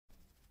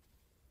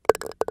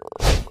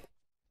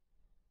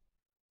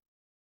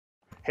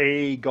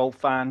Hey golf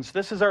fans,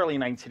 this is early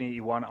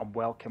 1981 and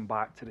welcome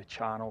back to the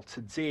channel.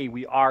 Today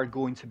we are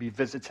going to be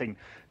visiting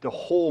the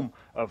home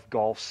of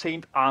golf,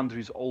 St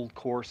Andrews Old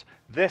Course.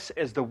 This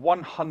is the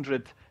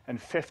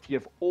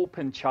 150th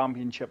Open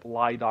Championship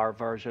LiDAR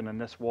version, and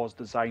this was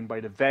designed by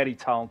the very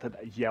talented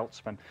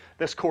Yeltsman.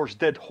 This course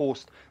did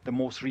host the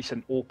most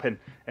recent Open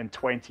in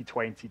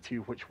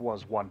 2022, which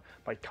was won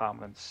by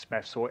Cameron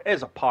Smith. So it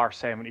is a par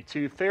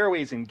 72.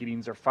 Fairways and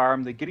greens are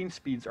firm, the green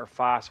speeds are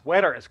fast,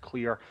 weather is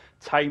clear,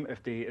 time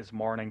of day is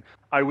morning.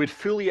 I would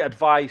fully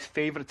advise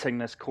favoriting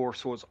this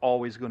course, so it's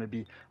always going to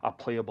be a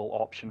playable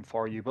option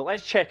for you. But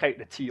let's check out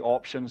the tee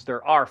options.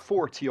 There are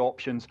 4 tee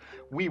options.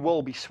 We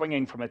will be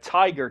swinging from a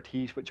Tiger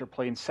tees, which are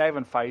playing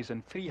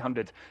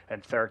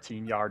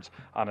 7,313 yards,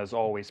 and as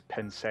always,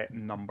 pin set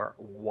number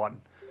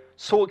 1.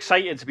 So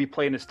excited to be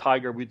playing as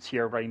Tiger Woods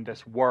here around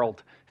this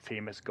world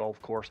famous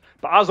golf course.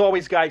 But as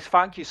always guys,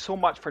 thank you so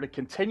much for the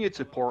continued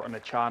support on the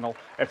channel.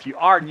 If you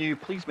are new,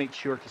 please make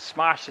sure to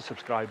smash the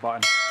subscribe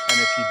button, and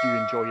if you do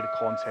enjoy the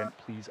content,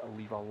 please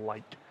leave a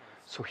like.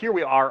 So here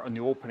we are on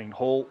the opening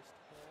hole.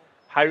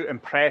 How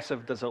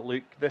impressive does it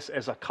look? This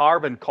is a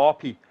carbon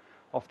copy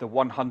of the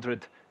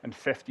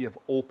 150th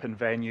Open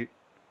venue,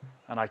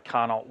 and I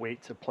cannot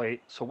wait to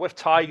play. So with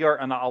Tiger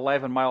and that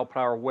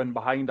 11-mile-per-hour wind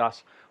behind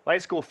us,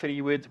 let's go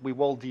 3-wood. We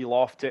will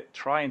de-loft it,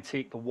 try and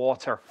take the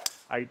water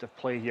out of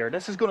play here.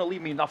 This is going to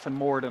leave me nothing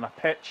more than a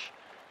pitch,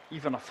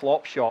 even a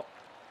flop shot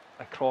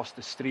across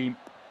the stream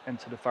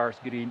into the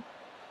first green.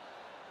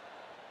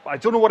 But I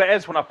don't know what it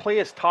is when I play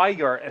as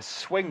Tiger. His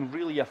swing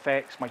really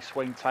affects my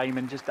swing time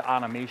and just the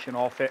animation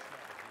of it.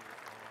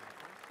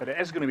 But it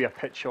is going to be a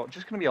pitch shot,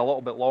 just going to be a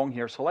little bit long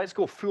here. So let's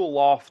go full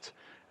loft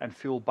and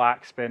full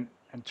backspin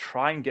and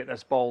try and get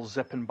this ball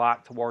zipping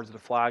back towards the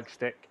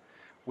flagstick.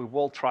 We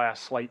will try a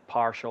slight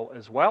partial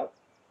as well.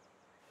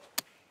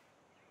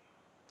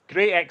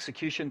 Great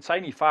execution,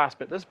 tiny fast,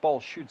 but this ball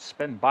should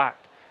spin back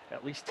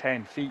at least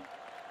 10 feet.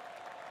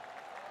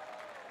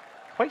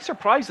 Quite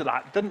surprised that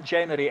that didn't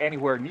generate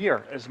anywhere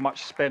near as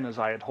much spin as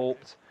I had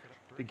hoped.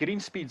 The green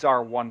speeds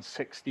are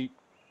 160.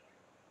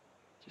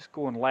 Just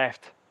going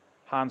left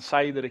hand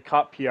side of the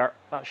cup here.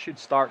 That should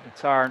start the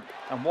turn,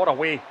 and what a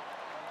way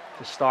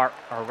to start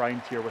our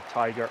round here with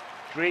Tiger.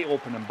 Great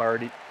opening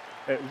birdie.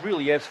 It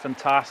really is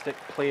fantastic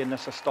playing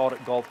this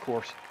historic golf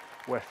course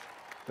with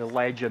the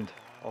legend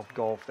of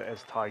golf that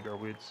is Tiger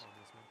Woods.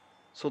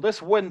 So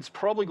this wind's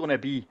probably going to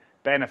be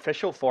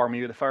beneficial for me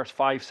with the first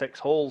 5-6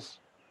 holes.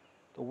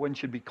 The wind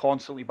should be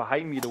constantly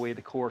behind me the way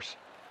the course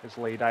is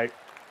laid out.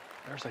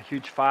 There's a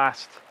huge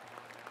fast.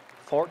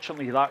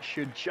 Fortunately, that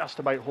should just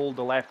about hold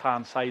the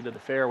left-hand side of the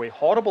fairway.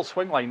 Horrible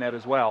swing line there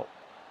as well.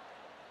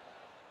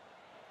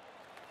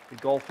 The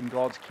golfing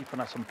gods keeping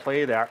us in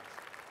play there.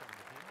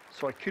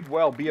 So I could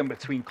well be in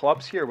between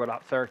clubs here with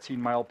that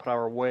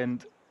 13-mile-per-hour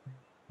wind.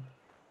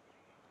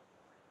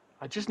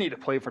 I just need to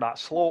play for that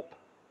slope.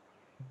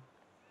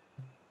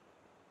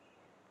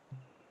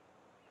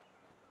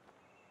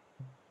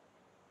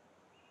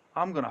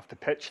 I'm going to have to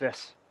pitch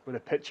this with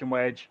a pitching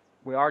wedge.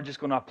 We are just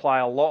going to apply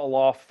a lot of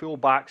loft, full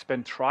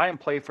backspin, try and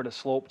play for the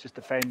slope, just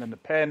defending the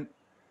pin.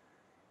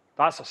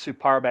 That's a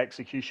superb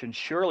execution.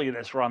 Surely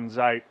this runs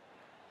out.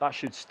 That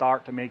should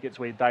start to make its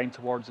way down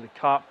towards the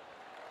cup.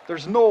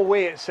 There's no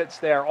way it sits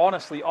there,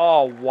 honestly.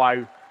 Oh,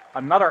 wow.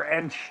 Another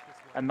inch,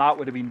 and that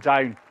would have been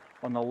down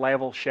on the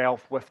level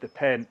shelf with the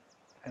pin.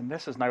 And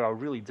this is now a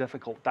really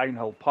difficult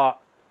downhill putt.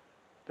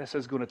 This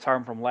is going to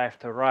turn from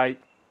left to right.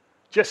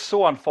 Just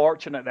so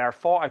unfortunate there.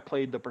 Thought I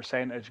played the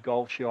percentage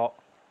golf shot.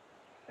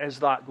 Is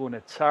that going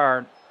to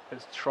turn?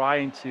 It's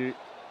trying to.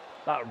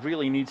 That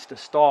really needs to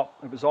stop.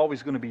 It was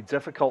always going to be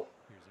difficult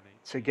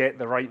to get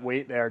the right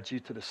weight there due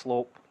to the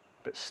slope.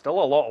 But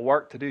still a lot of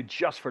work to do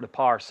just for the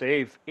par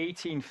save.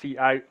 18 feet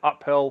out,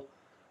 uphill.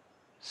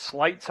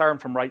 Slight turn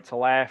from right to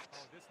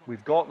left.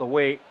 We've got the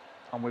weight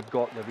and we've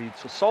got the read.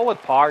 So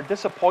solid par.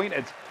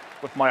 Disappointed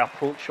with my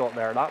approach shot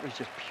there. That was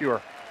just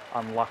pure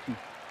unlucky.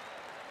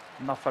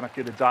 Nothing I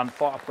could have done.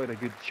 Thought I played a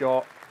good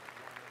shot.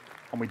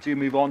 And we do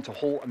move on to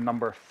hole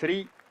number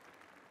 3.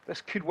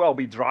 This could well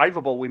be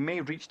drivable. We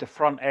may reach the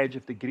front edge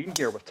of the green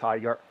here with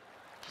Tiger.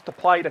 Just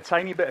applied a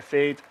tiny bit of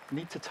fade.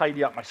 Need to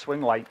tidy up my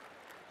swing line.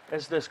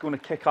 Is this going to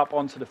kick up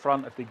onto the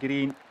front of the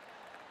green?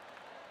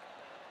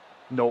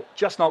 No,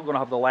 just not going to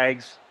have the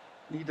legs.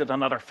 Needed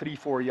another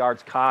 3-4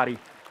 yards carry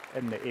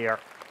in the air.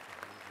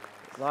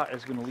 That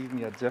is going to leave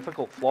me a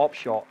difficult flop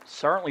shot.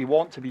 Certainly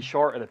want to be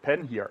short of the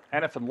pin here.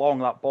 Anything long,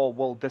 that ball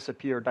will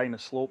disappear down the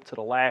slope to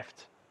the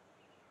left.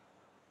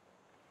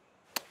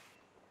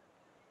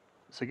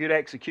 It's a good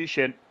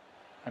execution,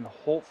 and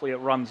hopefully it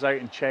runs out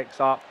and checks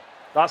up.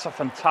 That's a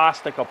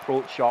fantastic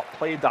approach shot.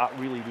 Played that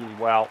really, really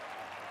well.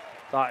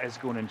 That is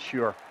going to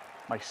ensure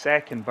my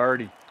second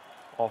birdie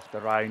off the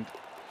round.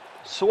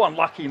 So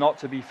unlucky not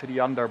to be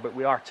 3 under, but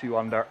we are 2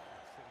 under.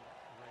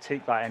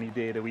 Take that any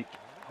day of the week.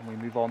 And we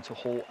move on to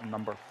hole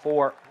number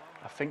 4.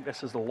 I think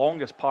this is the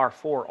longest par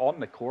 4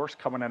 on the course,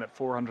 coming in at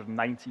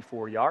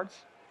 494 yards.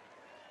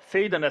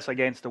 Fading this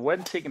against the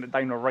wind, taking it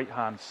down the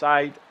right-hand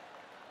side.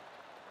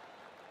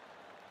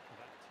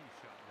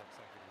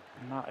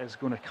 And that is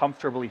going to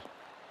comfortably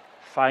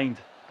find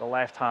the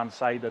left-hand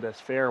side of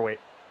this fairway.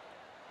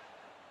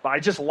 But I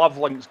just love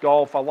links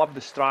golf. I love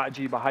the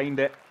strategy behind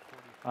it.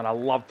 And I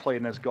love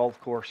playing this golf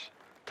course.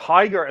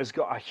 Tiger has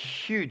got a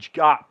huge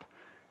gap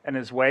in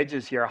his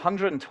wedges here.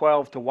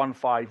 112 to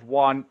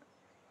 151.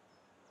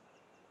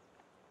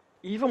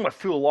 Even with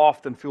full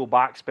loft and full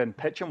backspin,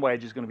 pitch and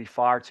wedge is going to be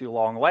far too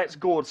long. Let's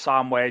go with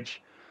Sam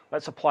wedge.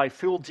 Let's apply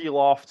full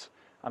D-loft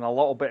and a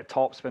little bit of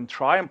topspin.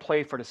 Try and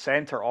play for the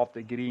center of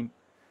the green,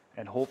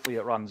 and hopefully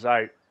it runs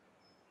out.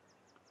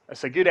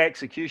 It's a good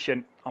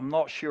execution. I'm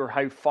not sure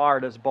how far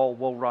this ball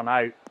will run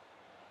out.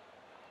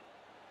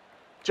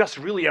 Just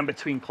really in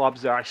between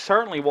clubs there. I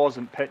certainly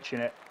wasn't pitching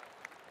it.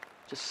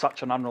 Just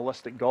such an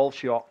unrealistic golf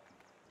shot,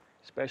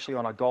 especially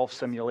on a golf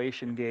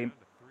simulation game.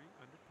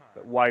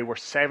 But wow, we're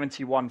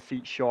 71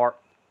 feet short.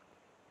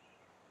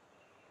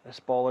 This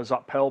ball is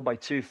uphill by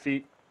 2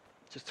 feet.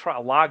 Just try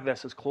to lag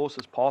this as close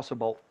as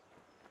possible.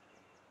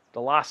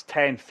 The last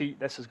 10 feet,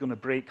 this is going to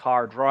break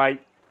hard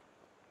right.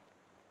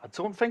 I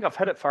don't think I've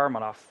hit it firm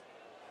enough.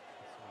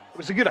 It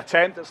was a good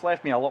attempt. It's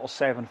left me a little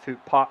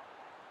 7-foot putt.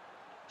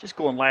 Just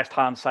going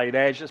left-hand side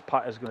edge. This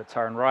putt is going to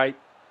turn right.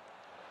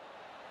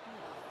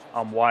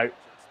 I'm wow.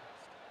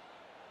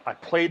 I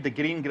played the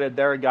green grid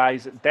there,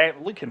 guys.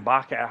 Looking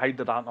back at it, how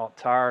did that not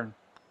turn?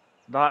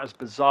 That is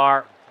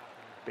bizarre.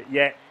 But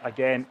yet,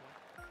 again,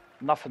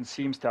 nothing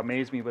seems to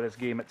amaze me with this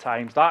game at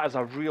times. That is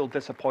a real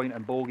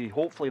disappointing bogey.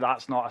 Hopefully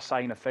that's not a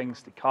sign of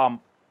things to come.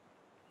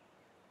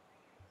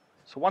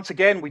 So once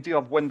again, we do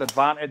have wind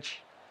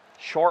advantage.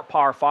 Short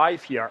par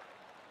 5 here.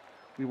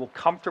 We will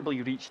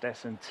comfortably reach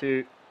this in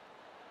 2.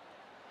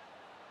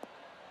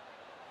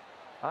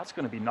 That's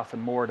going to be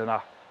nothing more than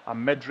a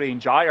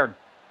mid-range iron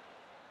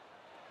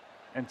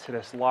into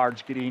this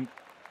large green.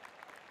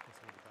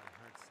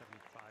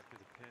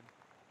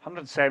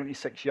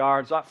 176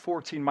 yards. That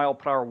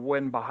 14-mile-per-hour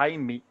wind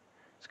behind me.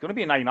 It's going to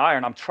be a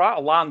 9-iron. I'm trying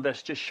to land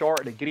this just short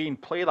of the green.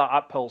 Play that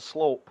uphill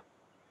slope.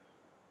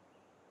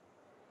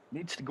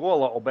 Needs to go a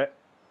little bit.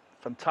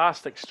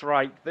 Fantastic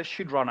strike. This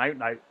should run out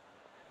now.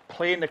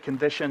 Playing the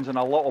conditions and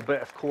a little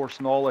bit of course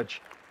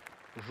knowledge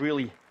is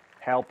really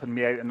helping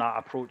me out in that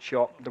approach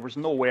shot. There was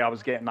no way I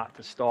was getting that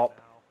to stop.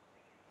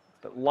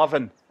 But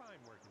loving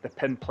the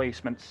pin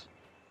placements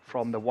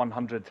from the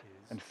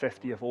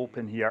 150th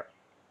Open here.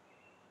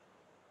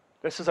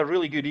 This is a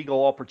really good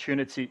eagle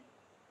opportunity.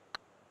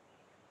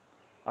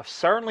 I've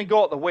certainly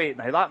got the weight.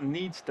 Now that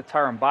needs to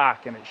turn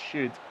back, and it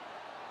should.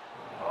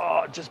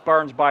 Oh, it just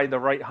burns by the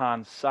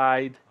right-hand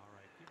side.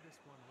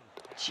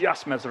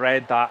 Just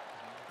misread that.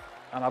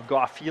 And I've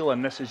got a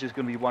feeling this is just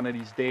going to be one of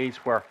these days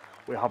where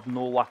we have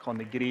no luck on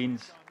the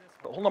greens.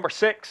 But hole number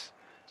 6,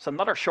 it's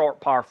another short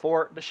par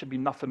 4. This should be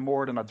nothing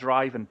more than a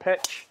drive and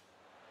pitch.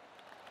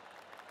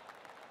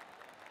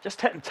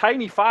 Just hitting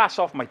tiny fast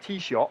off my tee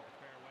shot.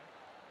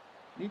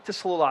 Need to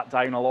slow that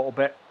down a little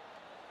bit.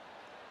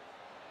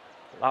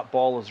 That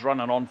ball is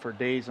running on for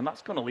days, and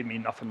that's going to leave me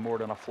nothing more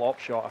than a flop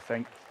shot, I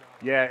think.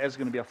 Yeah, it is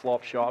going to be a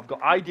flop shot. I've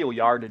got ideal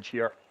yardage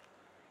here,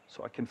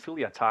 so I can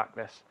fully attack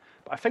this.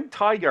 But I think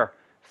Tiger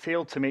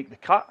failed to make the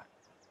cut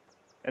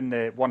in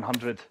the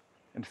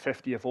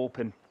 150th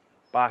Open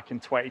back in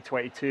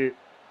 2022.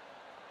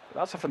 But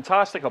that's a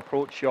fantastic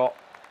approach shot.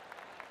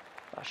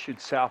 That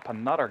should set up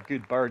another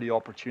good birdie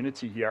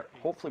opportunity here.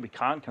 Hopefully we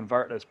can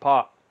convert this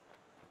putt.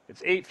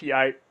 It's 8 feet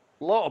out.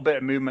 A little bit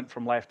of movement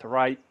from left to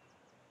right.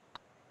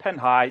 Pin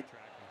high.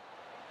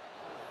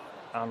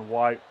 And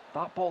wow,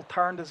 that ball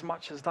turned as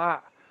much as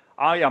that.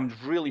 I am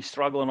really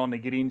struggling on the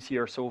greens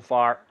here so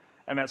far.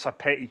 And it's a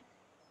pity.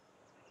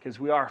 Because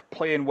we are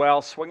playing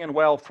well, swinging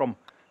well from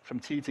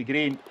tee to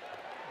green.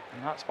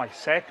 And that's my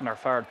second or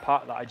third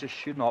putt that I just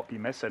should not be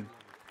missing.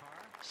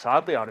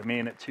 Sadly, I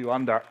remain at 2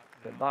 under.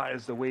 But that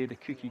is the way the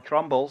cookie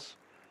crumbles.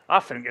 I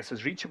think this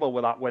is reachable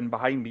with that wind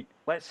behind me.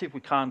 Let's see if we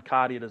can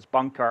carry this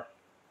bunker.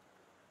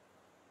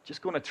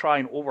 Just going to try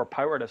and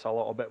overpower this a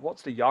little bit.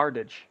 What's the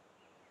yardage?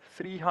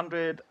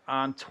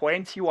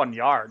 321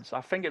 yards.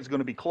 I think it's going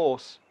to be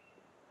close.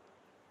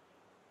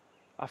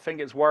 I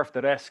think it's worth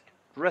the risk.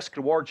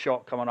 Risk-reward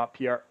shot coming up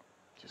here.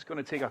 Just going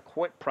to take a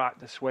quick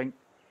practice swing.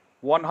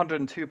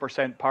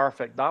 102%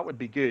 perfect. That would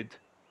be good.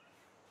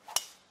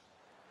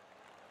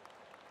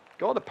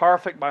 Got the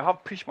perfect, but I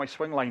have pushed my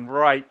swing line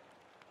right.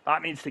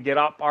 That needs to get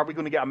up. Are we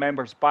going to get a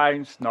member's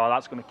bounce? No,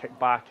 that's going to kick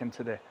back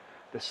into the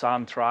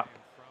sand trap.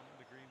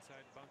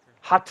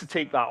 Had to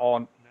take that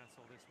on.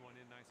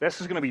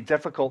 This is going to be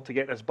difficult to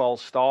get this ball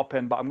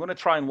stopping, but I'm going to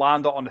try and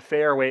land it on the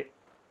fairway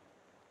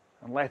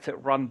and let it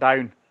run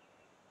down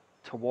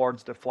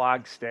towards the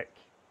flagstick.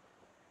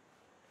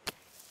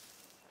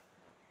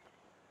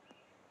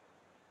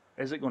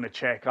 Is it going to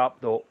check up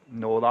though?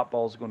 No, that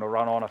ball's going to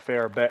run on a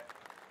fair bit.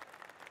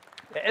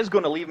 It is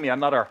going to leave me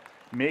another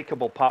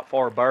makeable putt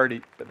for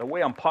birdie, but the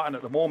way I'm putting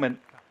at the moment,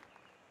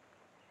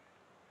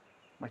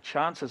 my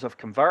chances of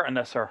converting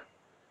this are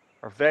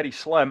very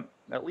slim.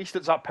 At least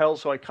it's uphill,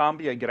 so I can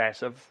be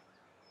aggressive.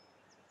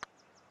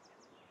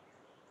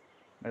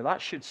 Now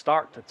that should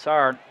start to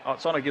turn. Oh,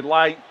 it's on a good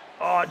line.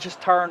 Oh, it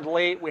just turned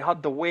late. We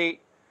had the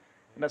weight.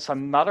 And it's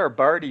another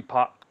birdie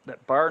putt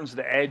that burns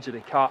the edge of the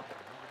cup.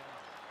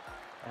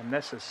 And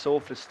this is so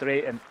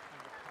frustrating.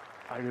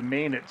 I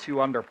remain at 2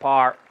 under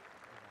par.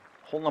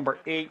 Hole number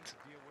 8.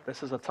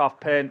 This is a tough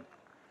pin.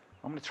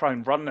 I'm going to try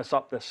and run this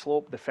up the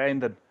slope,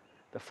 defending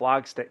the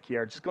flagstick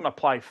here. Just going to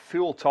apply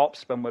full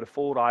topspin with a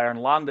 4-iron,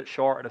 land it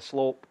short of the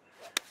slope,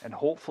 and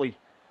hopefully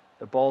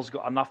the ball's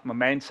got enough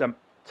momentum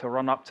to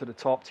run up to the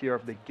top tier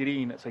of the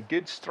green. It's a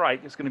good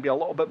strike. It's going to be a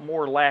little bit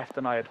more left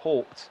than I had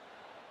hoped.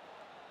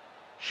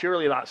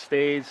 Surely that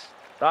stays.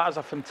 That is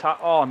a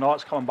fantastic... Oh, no,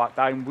 it's coming back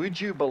down. Would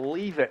you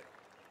believe it?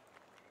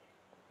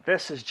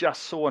 This is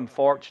just so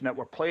unfortunate.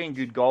 We're playing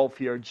good golf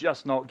here,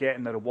 just not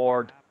getting the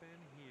reward.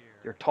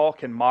 You're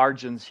talking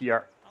margins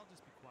here.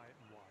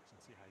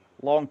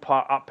 Long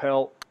putt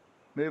uphill,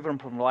 moving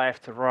from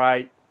left to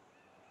right.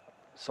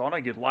 It's on a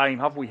good line.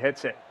 Have we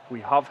hit it?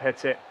 We have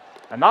hit it.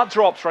 And that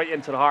drops right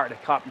into the heart of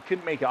the cup. You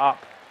couldn't make it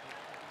up.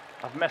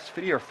 I've missed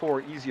 3 or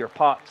 4 easier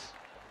putts.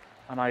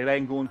 And I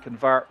then go and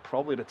convert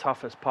probably the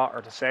toughest putt,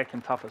 or the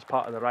second toughest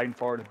putt of the round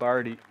for the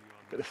birdie.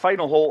 But the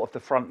final hole of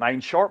the front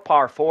 9, short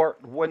par 4.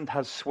 The wind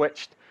has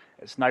switched.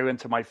 It's now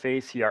into my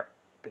face here.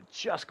 But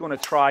just going to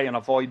try and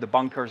avoid the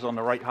bunkers on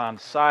the right-hand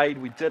side.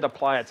 We did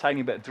apply a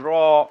tiny bit of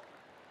draw.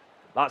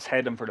 That's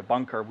heading for the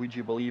bunker, would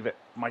you believe it?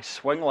 My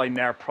swing line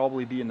there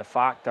probably being the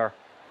factor.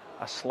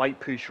 A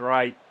slight push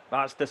right.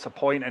 That's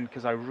disappointing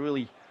because I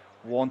really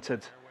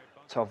wanted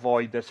to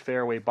avoid this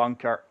fairway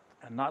bunker.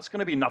 And that's going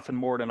to be nothing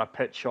more than a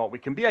pitch shot. We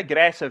can be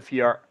aggressive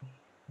here.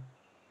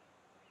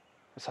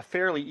 It's a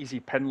fairly easy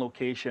pin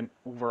location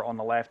over on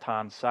the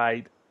left-hand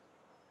side.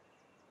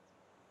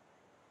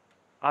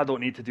 I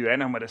don't need to do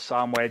anything with a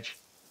sand wedge.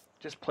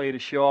 Just play the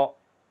shot.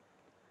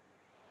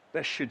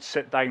 This should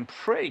sit down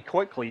pretty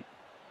quickly.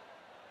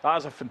 That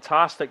is a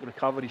fantastic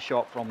recovery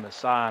shot from the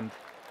sand.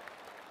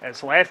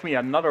 It's left me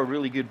another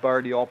really good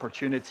birdie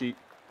opportunity.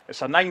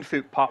 It's a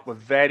 9-foot putt with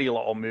very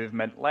little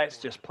movement. Let's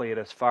just play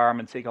this firm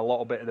and take a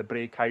little bit of the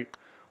breakout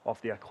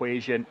off the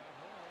equation.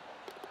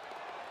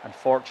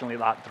 Unfortunately,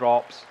 that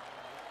drops.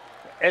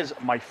 It is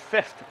my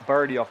 5th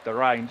birdie off the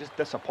round. Just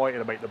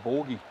disappointed about the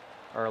bogey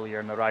earlier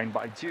in the round,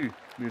 but I do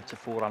move to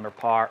 4 under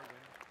par.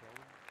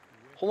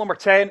 Hole number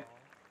 10.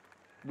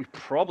 We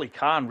probably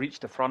can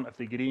reach the front of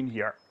the green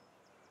here.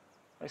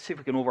 Let's see if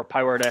we can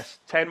overpower this.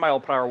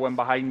 10-mile-per-hour wind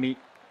behind me.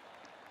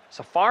 It's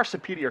a far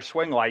superior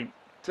swing line.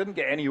 Didn't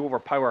get any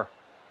overpower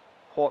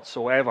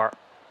whatsoever.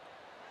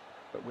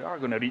 But we are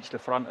going to reach the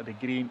front of the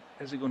green.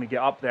 Is it going to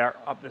get up there,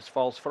 up this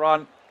false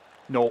front?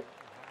 No.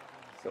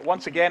 But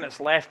once again,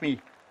 it's left me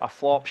a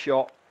flop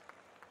shot.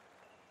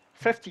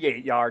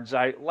 58 yards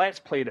out. Let's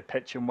play the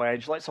pitching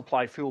wedge. Let's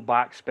apply full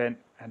backspin.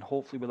 And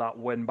hopefully with that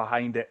wind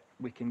behind it,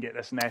 we can get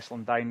this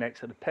nestling down next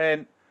to the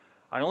pin.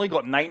 I only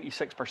got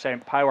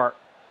 96% power.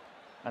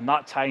 And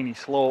that tiny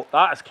slope,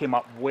 that has came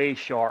up way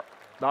short.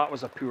 That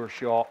was a poor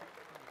shot.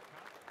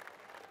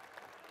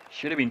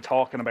 Should have been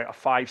talking about a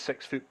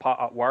 5-6 foot putt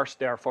at worst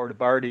there for the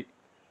birdie.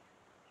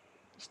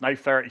 It's now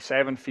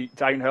 37 feet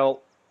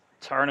downhill,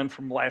 turning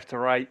from left to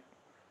right.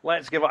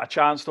 Let's give it a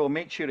chance though,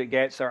 make sure it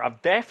gets there.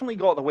 I've definitely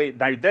got the weight.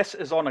 Now this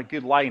is on a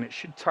good line. It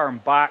should turn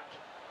back.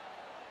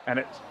 And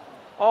it's,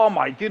 oh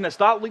my goodness,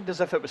 that looked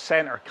as if it was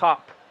centre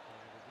cup.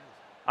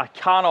 I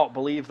cannot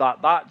believe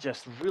that. That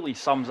just really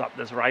sums up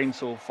this round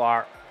so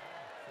far.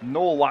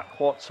 No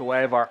luck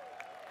whatsoever.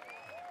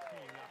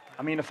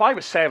 I mean, if I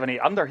was 7-8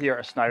 under here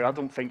just now, I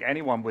don't think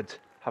anyone would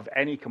have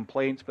any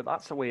complaints, but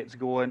that's the way it's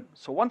going.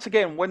 So once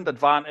again, wind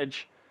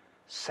advantage.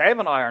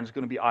 7-iron is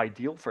going to be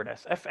ideal for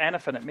this. If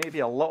anything, it may be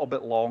a little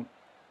bit long.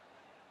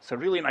 It's a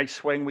really nice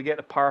swing. We get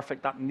the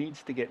perfect. That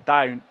needs to get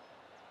down.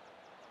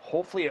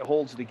 Hopefully it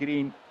holds the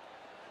green.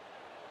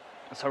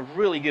 It's a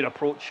really good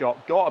approach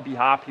shot. Got to be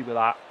happy with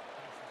that.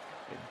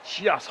 It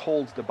just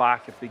holds the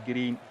back of the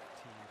green.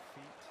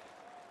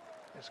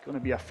 It's going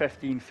to be a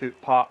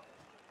 15-foot putt.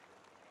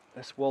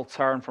 This will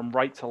turn from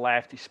right to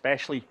left,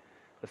 especially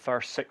the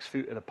first 6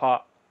 foot of the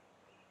putt.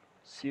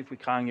 See if we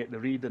can get the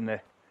read in the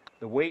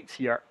weights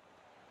here.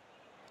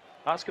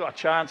 That's got a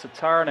chance of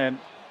turning.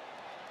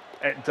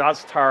 It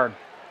does turn.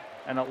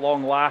 And at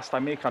long last, I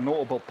make a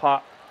notable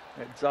putt.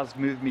 It does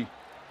move me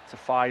to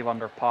 5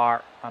 under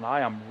par. And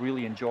I am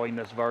really enjoying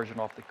this version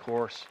of the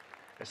course.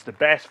 It's the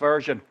best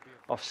version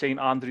of St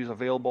Andrews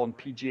available on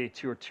PGA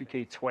Tour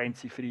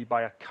 2K23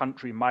 by a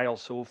country mile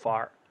so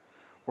far.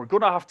 We're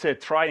going to have to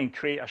try and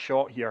create a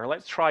shot here.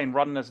 Let's try and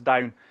run this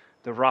down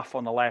the rough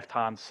on the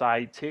left-hand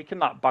side, taking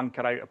that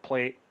bunker out of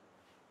play.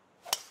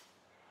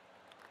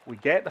 We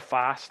get the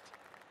fast.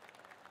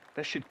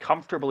 This should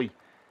comfortably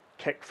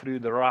kick through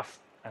the rough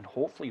and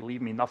hopefully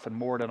leave me nothing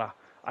more than a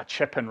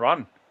chip and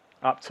run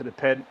up to the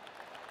pin.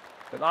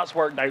 But that's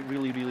worked out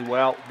really, really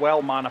well.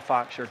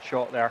 Well-manufactured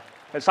shot there.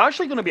 It's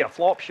actually going to be a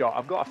flop shot.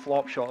 I've got a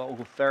flop shot that will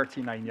go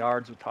 39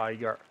 yards with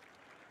Tiger.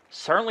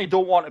 Certainly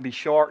don't want to be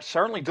short.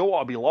 Certainly don't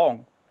want to be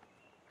long.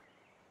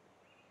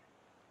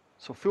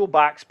 So full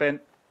backspin.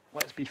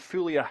 Let's be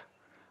fully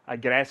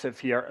aggressive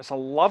here. It's a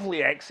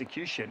lovely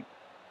execution.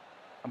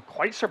 I'm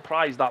quite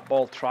surprised that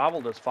ball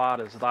travelled as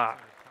far as that.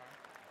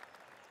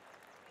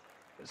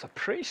 It's a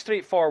pretty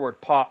straightforward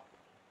putt.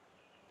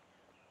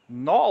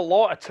 Not a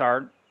lot of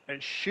turn.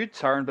 It should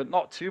turn, but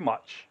not too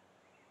much.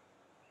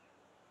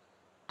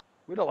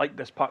 Would have liked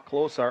this putt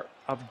closer.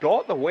 I've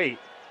got the weight.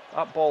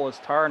 That ball is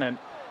turning.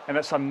 And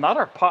it's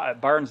another putt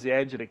that burns the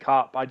edge of the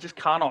cup. I just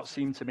cannot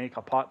seem to make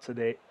a putt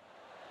today.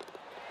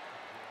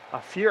 I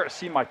fear to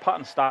see my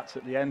putting stats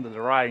at the end of the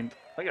round.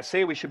 Like I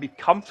say, we should be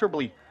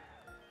comfortably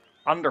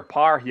under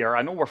par here.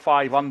 I know we're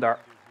 5 under,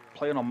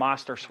 playing on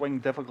master swing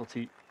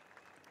difficulty.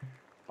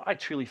 But I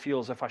truly feel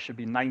as if I should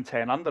be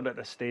 9-10 under at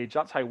this stage.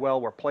 That's how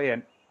well we're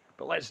playing.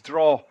 But let's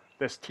draw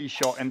this tee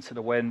shot into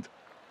the wind.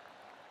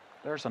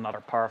 There's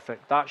another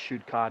perfect. That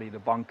should carry the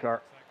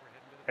bunker.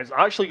 It's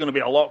actually going to be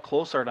a lot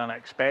closer than I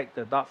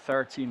expected. That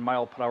 13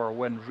 mile per hour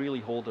wind really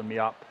holding me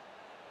up.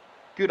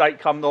 Good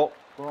outcome though.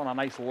 We're on a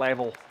nice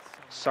level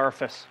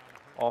surface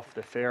off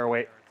the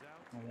fairway.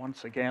 And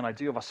once again, I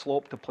do have a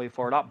slope to play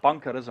for. That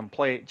bunker is in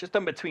play. Just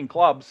in between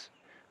clubs,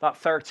 that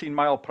 13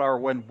 mile per hour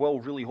wind will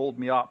really hold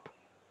me up.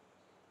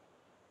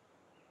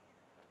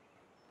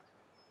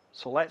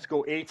 So let's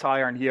go 8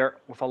 iron here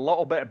with a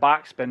little bit of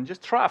backspin.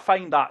 Just try to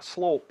find that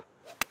slope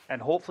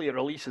and hopefully it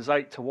releases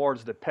out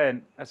towards the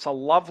pin. It's a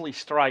lovely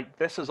strike.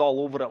 This is all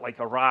over it like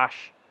a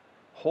rash.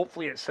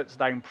 Hopefully it sits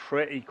down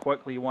pretty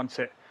quickly once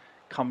it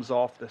comes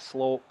off the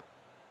slope.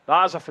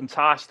 That is a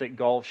fantastic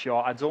golf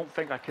shot. I don't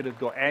think I could have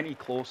got any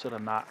closer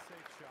than that.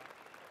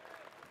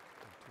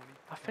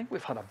 I think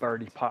we've had a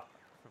birdie putt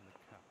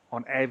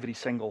on every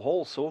single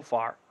hole so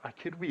far. I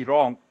could be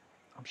wrong.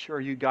 I'm sure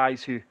you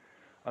guys who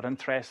are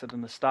interested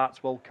in the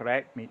stats will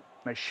correct me.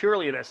 Now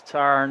surely this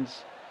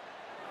turns.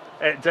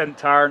 It didn't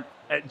turn.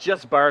 It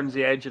just burns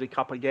the edge of the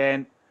cup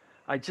again.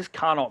 I just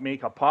cannot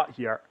make a putt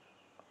here.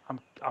 I'm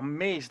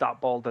amazed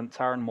that ball didn't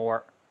turn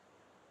more.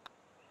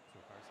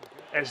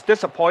 It's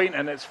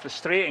disappointing, it's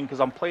frustrating because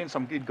I'm playing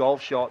some good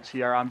golf shots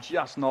here. I'm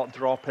just not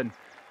dropping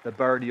the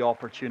birdie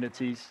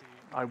opportunities.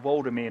 I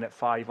will remain at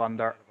 5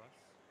 under.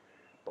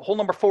 But hole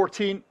number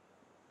 14,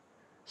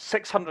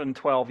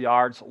 612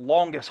 yards,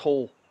 longest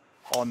hole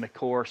on the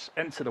course,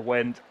 into the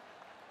wind.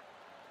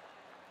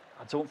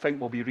 I don't think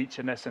we'll be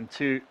reaching this in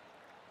 2.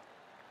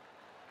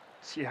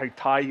 See how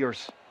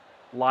Tiger's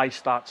live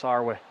stats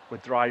are with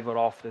driver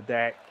off the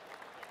deck.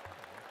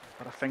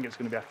 But I think it's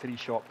going to be a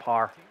 3-shot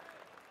par.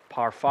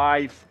 Par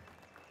 5.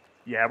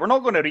 Yeah, we're not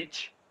going to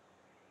reach.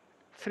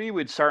 3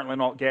 would certainly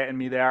not getting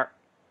me there.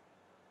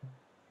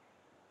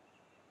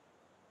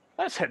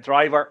 Let's hit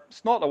driver.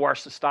 It's not the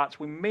worst of stats.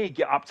 We may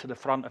get up to the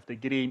front of the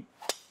green.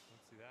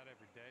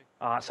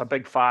 It's a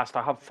big fast.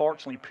 I have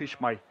fortunately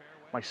pushed my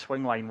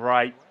swing line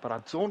right, but I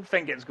don't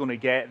think it's going to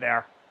get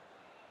there.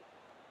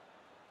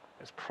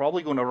 It's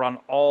probably going to run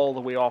all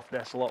the way off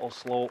this little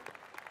slope.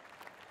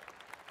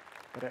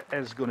 But it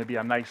is going to be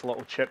a nice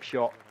little chip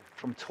shot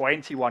from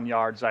 21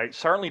 yards out.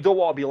 Certainly don't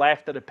want to be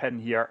left at the pin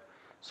here.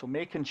 So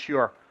making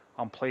sure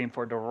I'm playing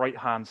for the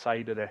right-hand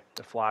side of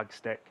the flag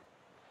stick.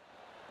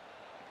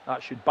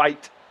 That should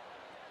bite.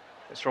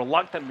 It's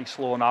reluctantly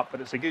slowing up,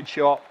 but it's a good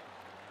shot.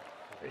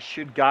 It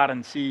should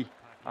guarantee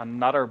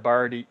another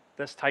birdie,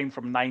 this time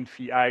from 9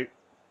 feet out.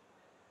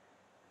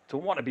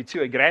 Don't want to be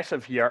too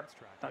aggressive here.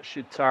 That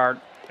should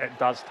turn. It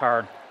does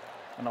turn.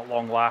 And at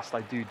long last,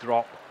 I do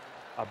drop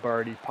a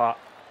birdie putt.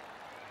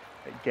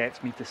 It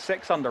gets me to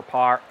 6 under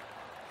par.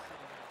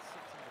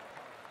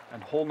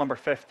 And hole number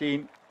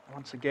 15,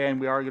 once again,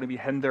 we are going to be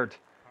hindered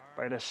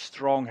by this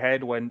strong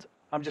headwind.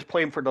 I'm just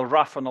playing for the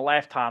rough on the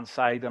left-hand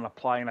side and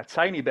applying a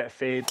tiny bit of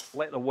fade.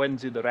 Let the wind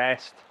do the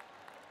rest.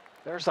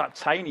 There's that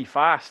tiny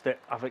fast that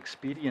I've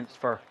experienced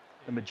for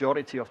the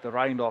majority of the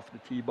round off the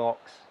tee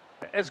box.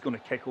 It is going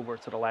to kick over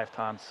to the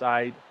left-hand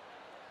side.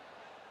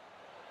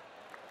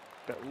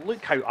 But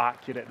look how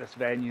accurate this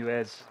venue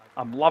is.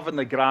 I'm loving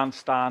the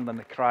grandstand and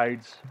the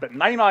crowds. But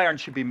 9 iron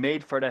should be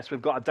made for this.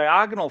 We've got a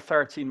diagonal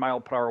 13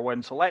 mile per hour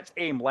wind. So let's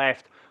aim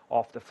left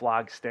off the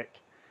flag stick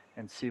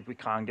and see if we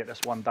can get this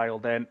one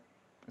dialed in.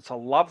 It's a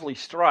lovely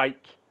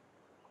strike.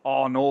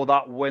 Oh no,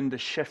 that wind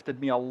has shifted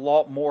me a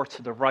lot more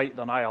to the right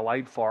than I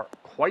allowed for.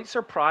 Quite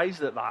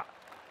surprised at that.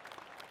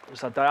 It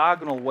was a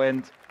diagonal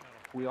wind.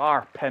 We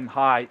are pin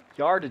high.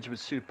 Yardage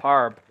was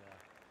superb.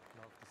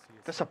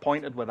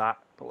 Disappointed with that.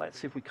 But let's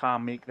see if we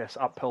can make this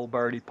uphill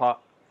birdie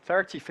putt.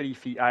 33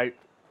 feet out.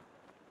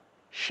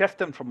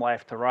 Shifting from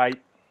left to right.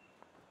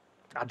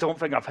 I don't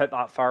think I've hit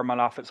that firm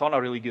enough. It's on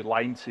a really good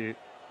line too.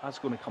 That's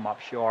going to come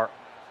up short.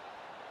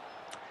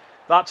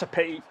 That's a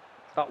pity.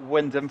 That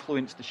wind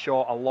influenced the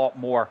shot a lot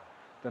more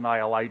than I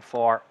allowed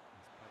for.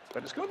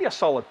 But it's going to be a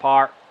solid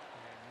par.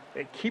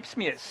 It keeps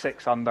me at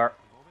 6 under.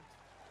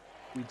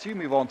 We do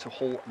move on to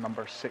hole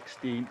number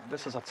 16.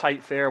 This is a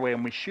tight fairway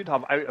and we should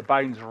have out of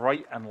bounds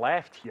right and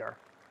left here.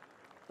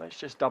 Let's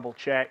just double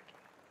check.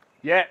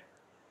 Yeah.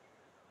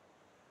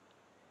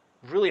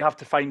 Really have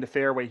to find the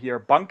fairway here.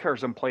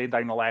 Bunkers in play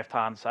down the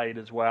left-hand side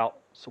as well.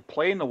 So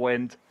playing the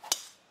wind.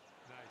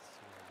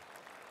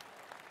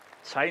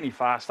 Tiny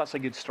fast. That's a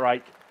good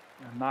strike.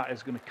 And that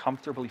is going to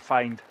comfortably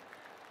find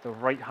the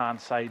right-hand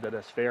side of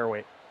this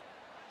fairway.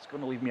 It's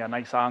going to leave me a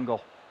nice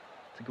angle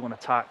to go and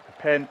attack the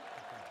pin.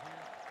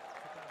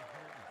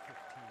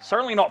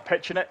 Certainly not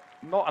pitching it.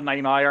 Not a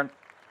 9-iron.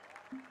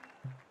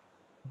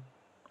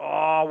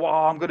 Oh,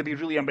 wow, I'm going to be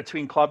really in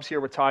between clubs here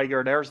with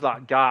Tiger. There's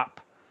that gap.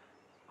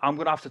 I'm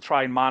going to have to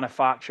try and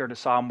manufacture the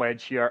sand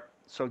wedge here.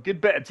 So a good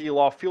bit of deal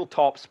off, full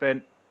top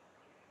spin.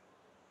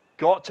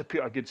 Got to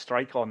put a good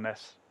strike on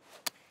this.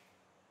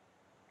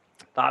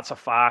 That's a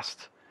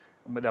fast.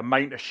 And with the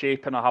amount of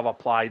shaping I have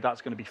applied,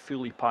 that's going to be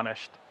fully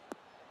punished.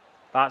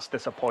 That's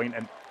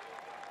disappointing.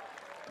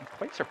 I'm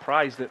quite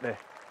surprised at the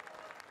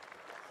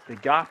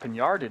gap in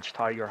yardage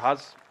Tiger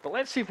has. But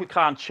let's see if we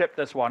can chip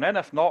this one in.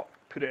 If not,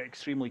 put it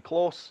extremely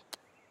close.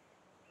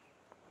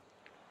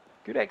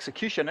 Good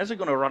execution. Is it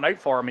going to run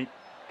out for me?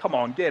 Come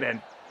on, get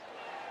in.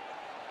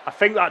 I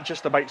think that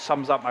just about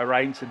sums up my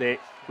round today.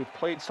 We've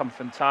played some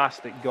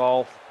fantastic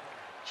golf.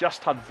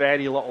 Just had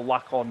very little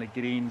luck on the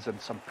greens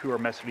and some poor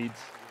misreads.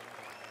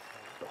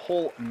 The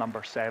hole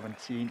number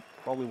 17,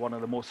 probably one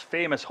of the most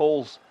famous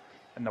holes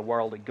in the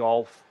world of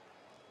golf.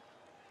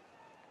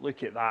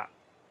 Look at that.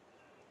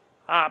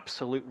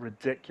 Absolute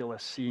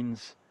ridiculous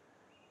scenes.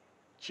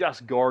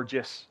 Just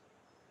gorgeous.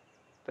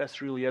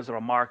 This really is a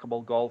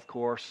remarkable golf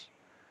course.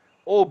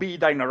 OB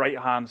down the right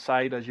hand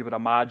side, as you would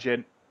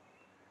imagine.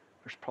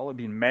 There's probably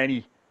been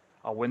many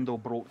a window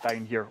broke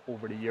down here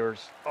over the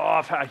years. Oh,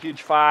 I've hit a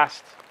huge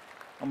fast.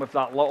 And with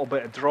that little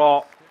bit of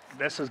drop,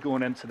 this is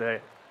going into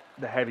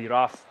the heavy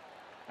rough.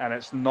 And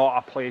it's not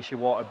a place you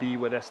want to be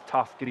with this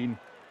tough green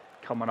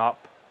coming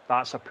up.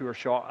 That's a poor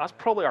shot. That's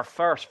probably our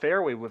first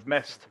fairway we've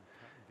missed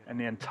in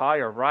the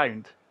entire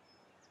round.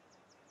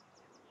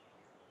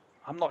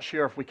 I'm not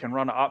sure if we can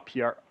run it up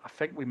here. I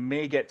think we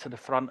may get to the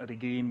front of the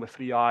green with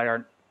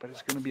 3-iron, but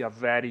it's going to be a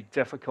very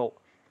difficult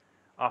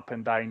up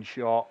and down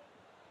shot.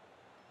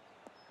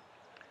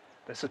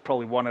 This is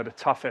probably one of the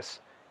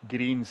toughest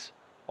greens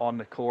on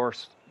the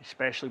course,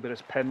 especially with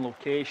its pin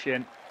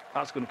location.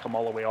 That's going to come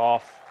all the way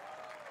off.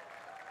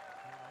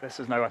 This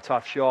is now a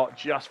tough shot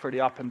just for the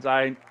up and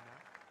down.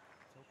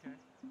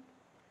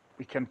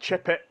 We can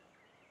chip it.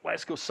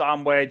 Let's go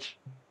sand wedge.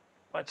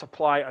 Let's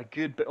apply a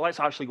good bit. Let's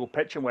actually go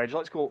pitching wedge.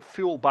 Let's go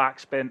full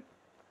backspin.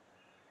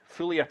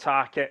 Fully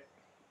attack it.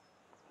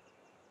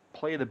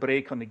 Play the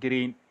break on the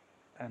green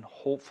and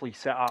hopefully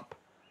set up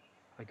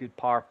a good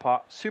par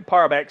putt.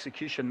 Superb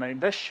execution. Now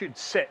this should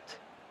sit.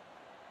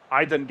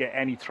 I didn't get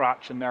any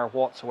traction there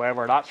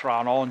whatsoever. That's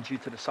ran on due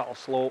to the subtle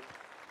slope.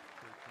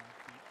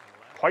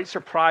 Quite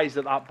surprised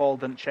that that ball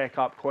didn't check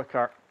up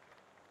quicker.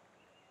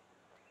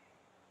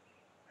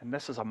 And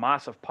this is a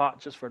massive putt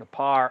just for the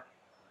par.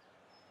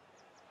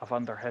 I've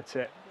underhit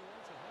it.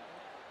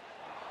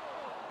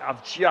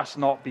 I've just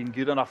not been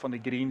good enough on the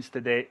greens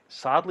today.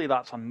 Sadly,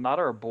 that's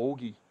another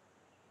bogey.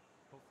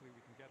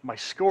 My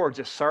score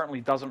just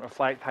certainly doesn't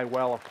reflect how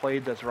well I've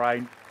played this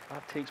round.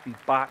 That takes me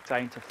back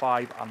down to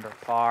 5 under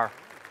par.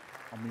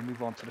 And we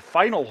move on to the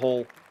final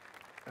hole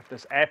of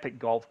this epic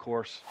golf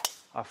course.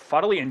 I've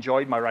thoroughly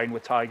enjoyed my round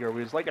with Tiger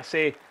Woods. Like I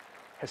say,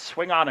 his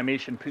swing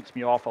animation puts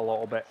me off a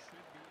little bit.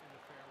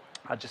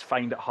 I just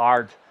find it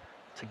hard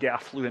to get a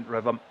fluent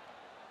rhythm.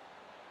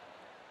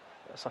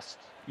 That's an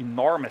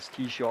enormous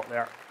tee shot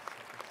there.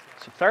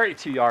 So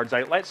 32 yards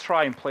out. Let's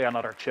try and play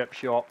another chip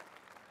shot.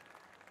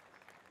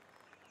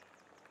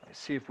 Let's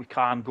see if we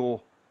can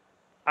go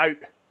out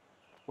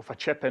with a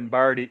chip-in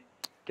birdie.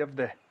 Give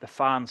the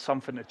fans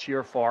something to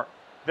cheer for.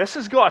 This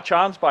has got a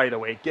chance, by the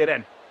way. Get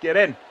in. Get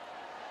in.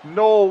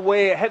 No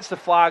way. It hits the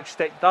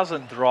flagstick.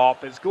 Doesn't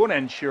drop. It's going to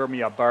ensure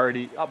me a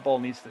birdie. That ball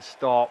needs to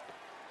stop.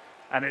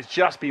 And it's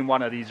just been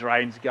one of these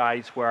rounds,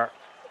 guys, where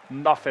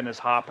nothing is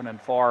happening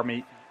for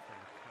me.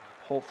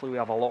 Hopefully we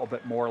have a little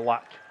bit more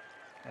luck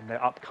in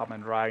the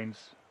upcoming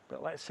rounds.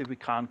 But let's see if we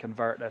can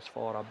convert this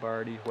for a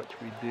birdie, which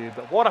we do.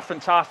 But what a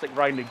fantastic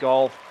round of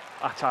golf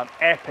at an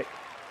epic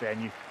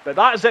venue. But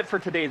that is it for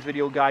today's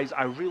video, guys.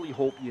 I really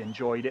hope you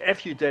enjoyed it.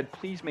 If you did,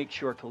 please make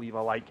sure to leave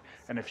a like.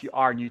 And if you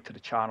are new to the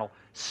channel,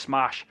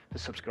 smash the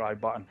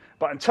subscribe button.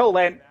 But until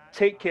then,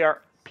 take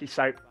care, peace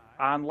out,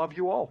 and love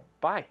you all.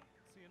 Bye.